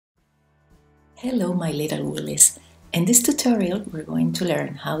Hello my little woolies. In this tutorial we're going to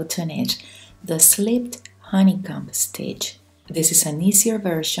learn how to knit the slipped honeycomb stitch. This is an easier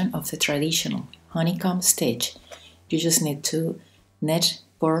version of the traditional honeycomb stitch. You just need to knit,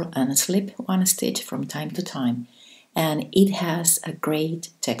 purl and slip one stitch from time to time, and it has a great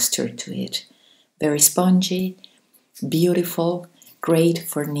texture to it. Very spongy, beautiful, great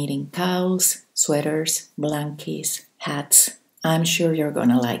for knitting cowls, sweaters, blankies, hats. I'm sure you're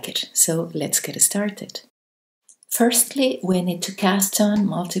gonna like it, so let's get started. Firstly, we need to cast on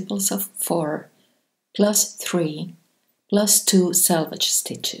multiples of 4 plus 3 plus 2 selvage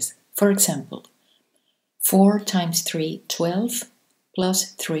stitches. For example, 4 times 3, 12,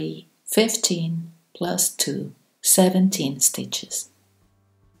 plus 3, 15, plus 2, 17 stitches.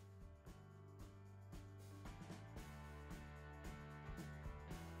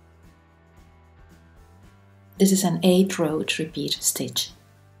 This is an 8-row repeat stitch.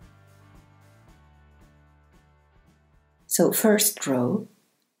 So first row,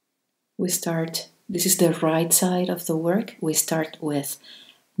 we start, this is the right side of the work, we start with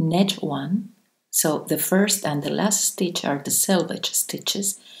knit 1. So the first and the last stitch are the selvage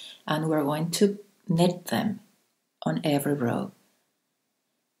stitches, and we're going to knit them on every row.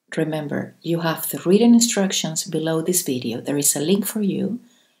 Remember, you have the written instructions below this video. There is a link for you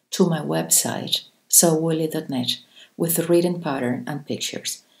to my website, sewwoolly.net, with the written pattern and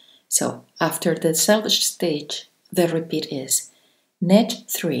pictures. So after the selvage stitch, the repeat is knit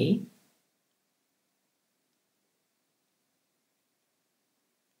 3,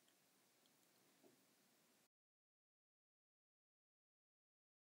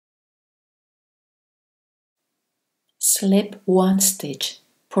 slip 1 stitch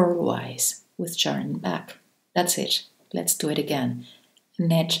purlwise with yarn back. That's it. Let's do it again.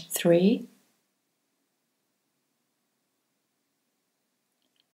 Knit 3,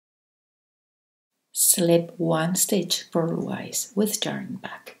 slip 1 stitch purlwise with yarn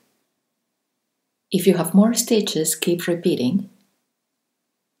back. If you have more stitches, keep repeating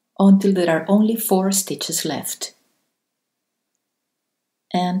until there are only 4 stitches left.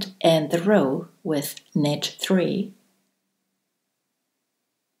 And end the row with knit 3,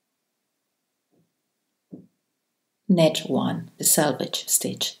 knit 1, the selvage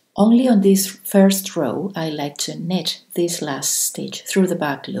stitch. Only on this first row I like to knit this last stitch through the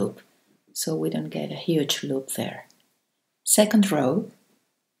back loop, so we don't get a huge loop there. Second row,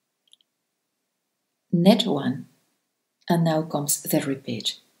 knit 1, and now comes the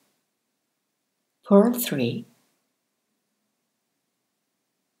repeat. Purl 3,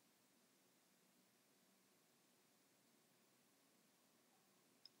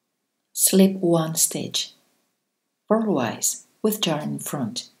 slip 1 stitch purlwise with yarn in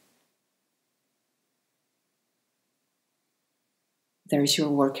front. There is your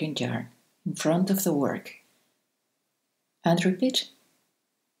working yarn in front of the work. And repeat.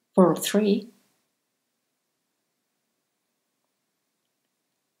 Purl 3,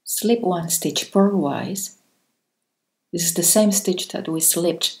 slip 1 stitch purlwise. This is the same stitch that we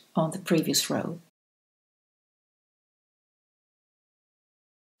slipped on the previous row.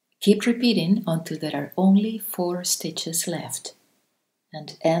 Keep repeating until there are only 4 stitches left,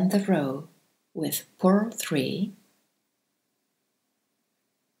 and end the row with purl 3,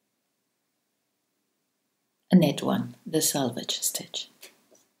 and knit 1, the selvage stitch.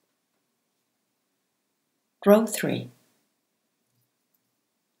 Row 3,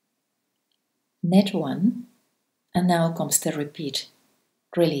 knit 1, and now comes the repeat,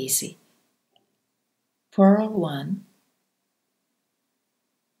 really easy. Purl 1,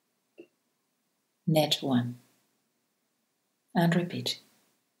 knit 1, and repeat.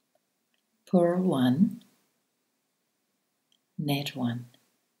 Purl 1, knit 1,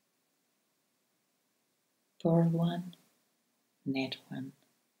 purl 1, knit 1.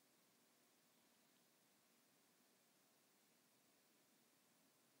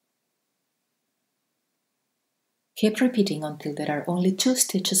 Keep repeating until there are only 2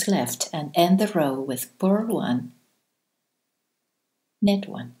 stitches left, and end the row with purl 1, knit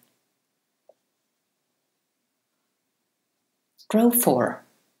 1. Row 4.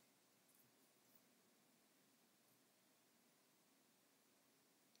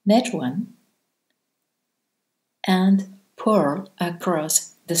 Knit 1 and purl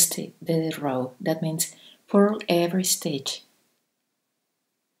across the row. That means purl every stitch.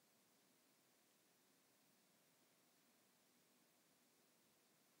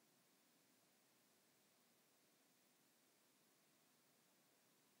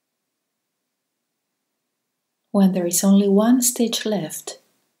 When there is only 1 stitch left,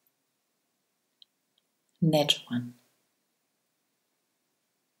 knit 1.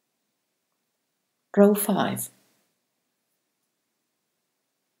 Row 5.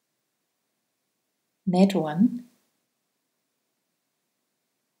 Net 1,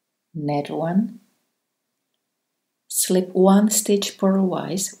 net 1, slip 1 stitch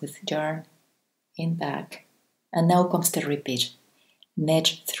purlwise with yarn in back, and now comes the repeat.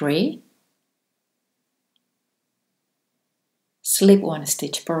 Net 3, slip 1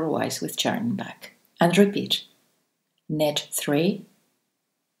 stitch purlwise with yarn in back, and repeat. Net 3,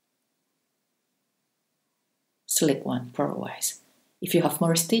 slip 1 purlwise. If you have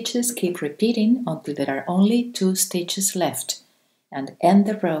more stitches, keep repeating until there are only 2 stitches left, and end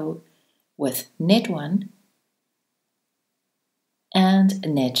the row with net 1 and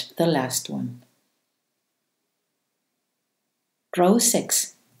net the last one. Row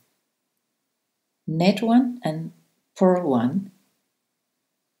 6. Net 1 and purl 1,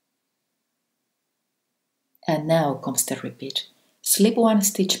 and now comes the repeat. Slip 1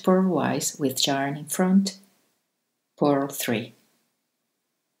 stitch purlwise with yarn in front, purl 3,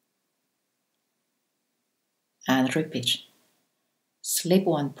 and repeat. Slip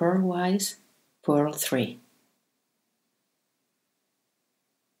 1 purlwise, purl 3.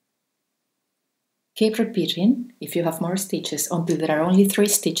 Keep repeating if you have more stitches until there are only 3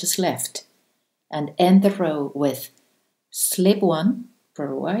 stitches left, and end the row with slip 1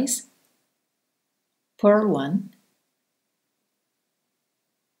 purlwise, purl 1,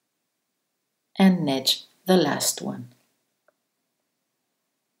 and net the last one.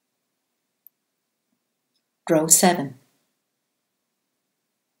 Row 7.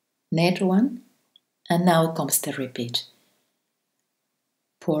 Net 1, and now comes the repeat.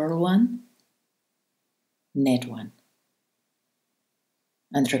 Purl 1, net 1,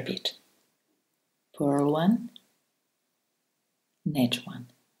 and repeat. Purl 1, net 1,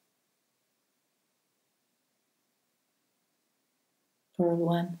 purl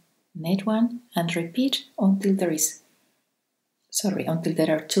 1, net 1, and repeat until there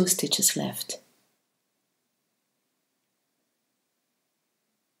are 2 stitches left.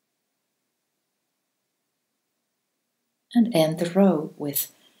 And end the row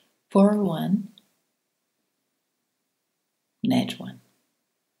with purl 1, net 1.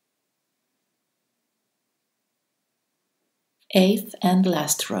 8th and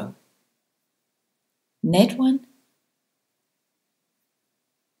last row. Net 1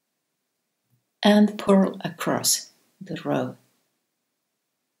 and purl across the row.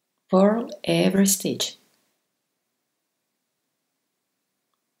 Purl every stitch.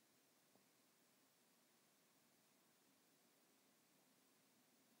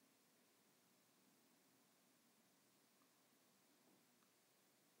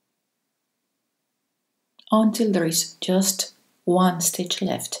 Until there is just 1 stitch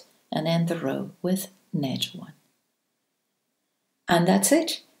left, and end the row with net 1. And that's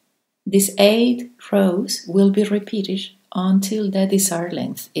it. These 8 rows will be repeated until the desired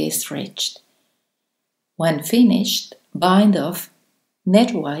length is reached. When finished, bind off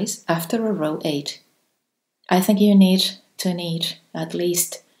netwise after a row 8. I think you need to knit at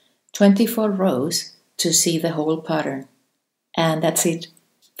least 24 rows to see the whole pattern. And that's it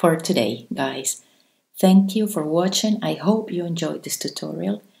for today, guys. Thank you for watching. I hope you enjoyed this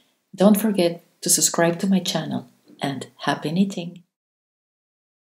tutorial. Don't forget to subscribe to my channel, and happy knitting!